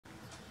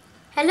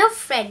Hello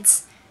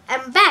friends,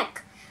 I'm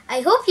back.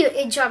 I hope you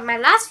enjoyed my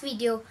last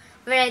video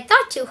where I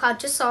taught you how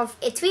to solve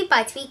a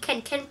 3x3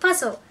 KenKen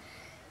puzzle.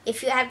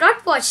 If you have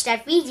not watched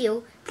that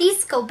video,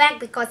 please go back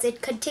because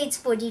it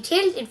contains more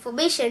detailed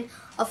information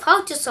of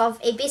how to solve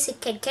a basic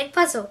KenKen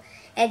puzzle.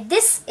 And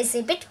this is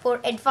a bit more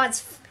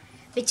advanced,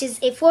 which is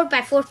a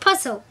 4x4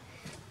 puzzle.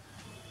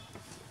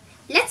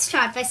 Let's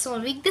start by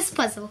solving this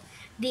puzzle.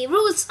 The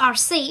rules are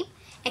same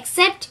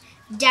except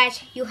that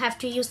you have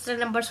to use the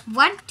numbers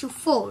 1 to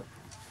 4.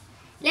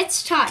 Let's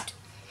start.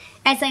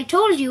 As I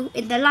told you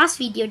in the last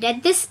video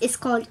that this is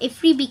called a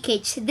freebie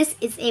cage. This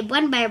is a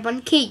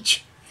 1x1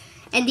 cage.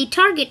 And the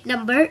target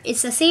number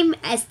is the same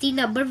as the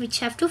number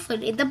which you have to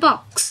fill in the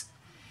box.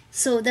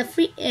 So the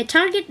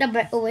target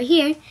number over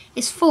here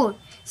is 4.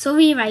 So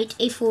we write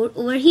a 4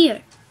 over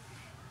here.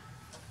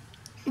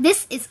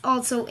 This is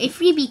also a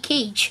freebie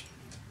cage.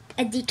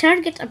 And the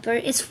target number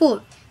is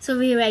 4. So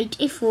we write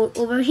a 4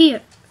 over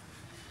here.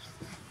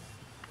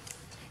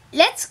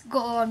 Let's go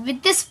on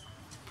with this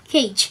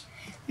cage.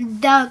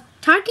 The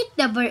target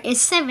number is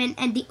 7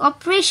 and the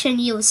operation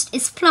used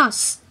is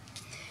plus.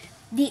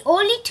 The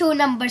only two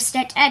numbers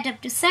that add up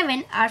to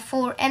 7 are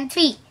 4 and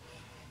 3.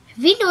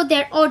 We know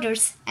their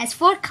orders as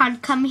 4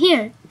 can't come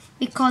here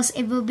because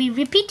it will be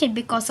repeated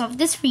because of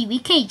this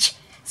freebie cage.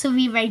 So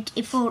we write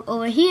a 4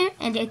 over here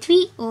and a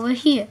 3 over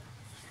here.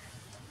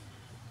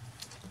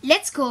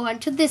 Let's go on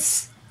to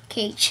this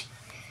cage.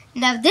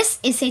 Now this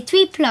is a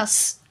 3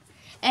 plus.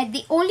 And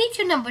the only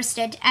two numbers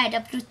that add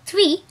up to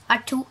 3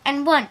 are 2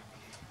 and 1.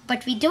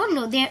 But we don't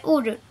know their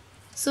order.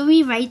 So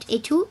we write a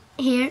 2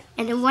 here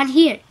and a 1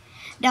 here.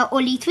 Now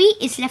only 3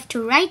 is left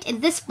to write in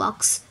this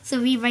box. So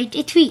we write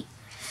a 3.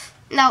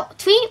 Now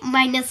 3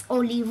 minus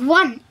only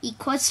 1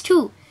 equals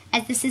 2.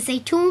 As this is a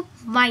 2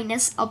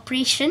 minus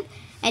operation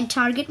and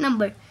target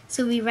number.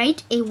 So we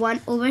write a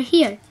 1 over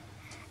here.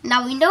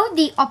 Now we know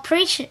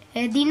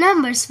the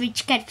numbers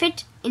which can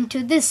fit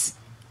into this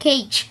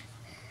cage.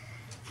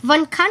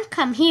 1 can't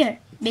come here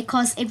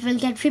because it will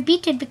get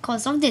repeated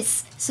because of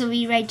this. So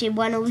we write a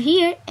 1 over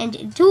here and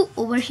a 2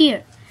 over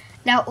here.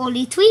 Now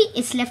only 3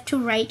 is left to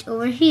write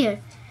over here.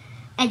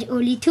 And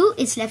only 2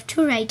 is left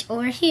to write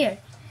over here.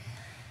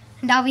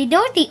 Now we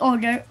know the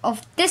order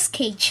of this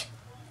cage.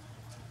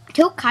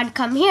 2 can't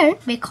come here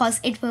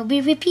because it will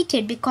be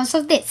repeated because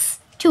of this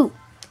 2.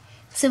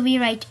 So we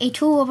write a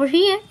 2 over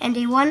here and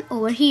a 1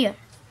 over here.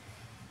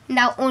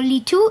 Now only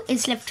 2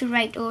 is left to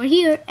write over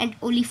here and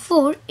only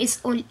 4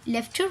 is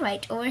left to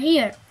write over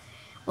here.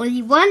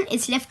 Only 1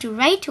 is left to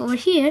write over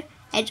here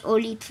and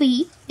only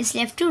 3 is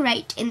left to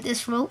write in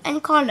this row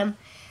and column.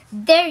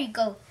 There you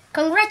go.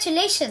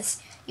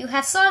 Congratulations! You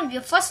have solved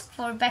your first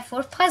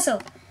 4x4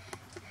 puzzle.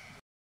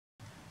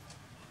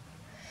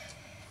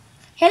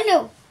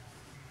 Hello!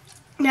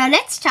 Now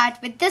let's start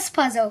with this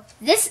puzzle.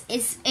 This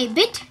is a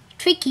bit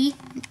trickier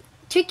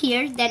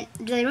than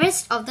the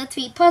rest of the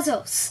 3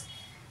 puzzles.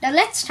 Now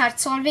let's start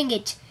solving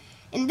it.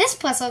 In this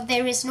puzzle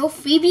there is no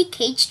freebie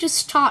cage to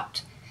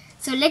start.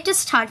 So let us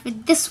start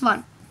with this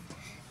one.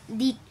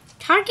 The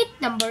target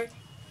number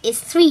is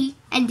 3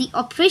 and the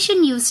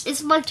operation used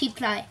is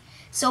multiply.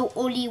 So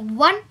only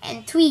 1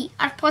 and 3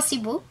 are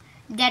possible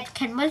that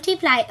can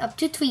multiply up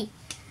to 3.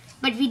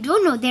 But we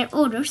don't know their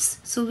orders,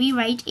 so we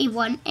write a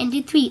 1 and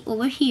a 3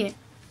 over here.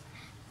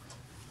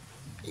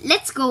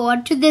 Let's go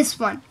on to this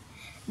one.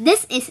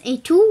 This is a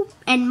 2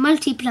 and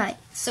multiply.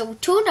 So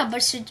 2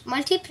 numbers should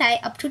multiply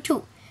up to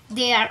 2.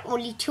 They are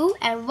only 2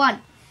 and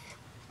 1.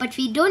 But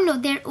we don't know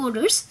their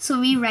orders, so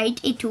we write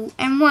a 2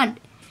 and 1.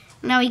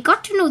 Now we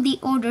got to know the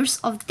orders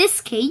of this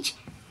cage.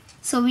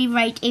 So we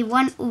write a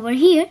 1 over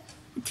here,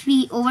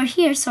 3 over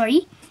here,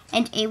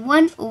 and a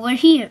 1 over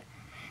here.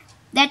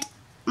 That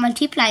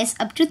multiplies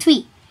up to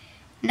 3.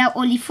 Now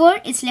only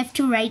 4 is left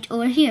to write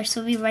over here,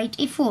 so we write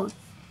a 4.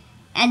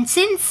 And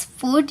since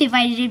 4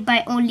 divided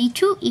by only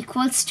 2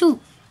 equals 2,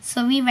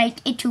 so we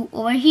write a 2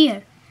 over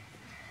here.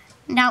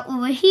 Now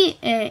over here,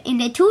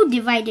 in a 2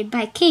 divided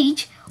by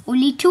cage,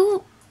 only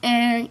 2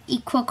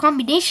 equal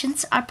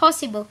combinations are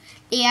possible.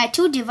 They are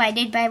 2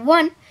 divided by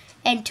 1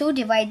 and 2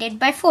 divided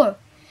by 4.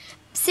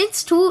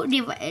 Since 2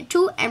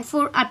 and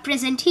 4 are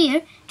present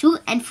here, 2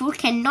 and 4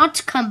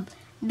 cannot come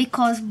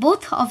because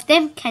both of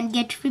them can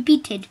get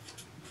repeated.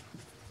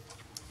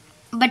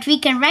 But we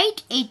can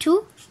write a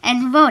 2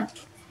 and 1.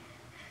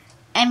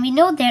 And we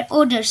know their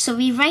order, so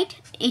we write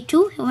a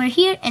 2 over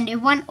here and a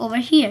 1 over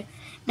here.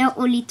 Now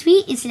only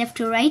 3 is left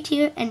to write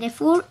here and a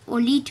 4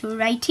 only to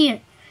write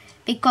here.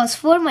 Because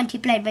 4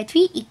 multiplied by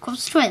 3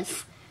 equals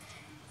 12.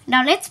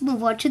 Now let's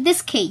move on to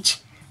this cage.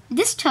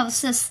 This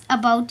tells us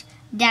about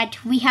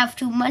that we have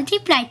to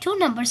multiply 2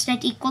 numbers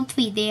that equal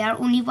 3. They are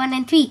only 1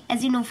 and 3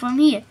 as you know from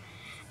here.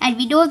 And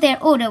we know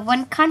their order.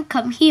 1 can't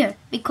come here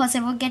because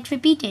it will get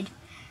repeated.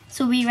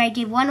 So we write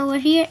a 1 over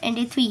here and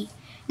a 3.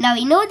 Now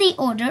we know the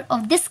order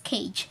of this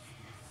cage,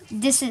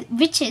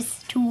 which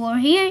is 2 over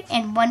here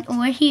and 1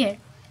 over here.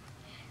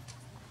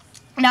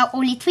 Now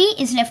only 3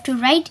 is left to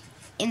write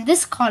in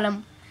this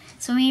column.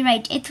 So we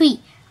write a 3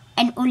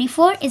 and only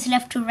 4 is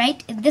left to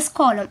write in this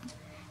column.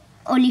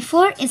 Only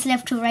 4 is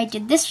left to write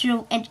in this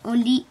row and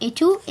only a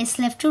 2 is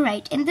left to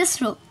write in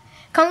this row.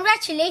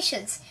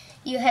 Congratulations!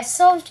 You have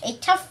solved a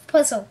tough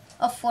puzzle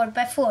of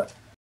 4x4.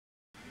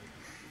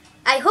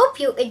 I hope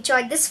you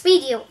enjoyed this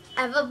video.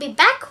 I will be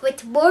back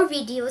with more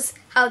videos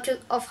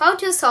of how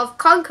to solve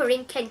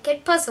conquering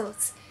KenKen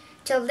puzzles.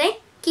 Till then,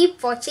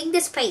 keep watching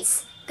this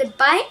space.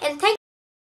 Goodbye and thank you.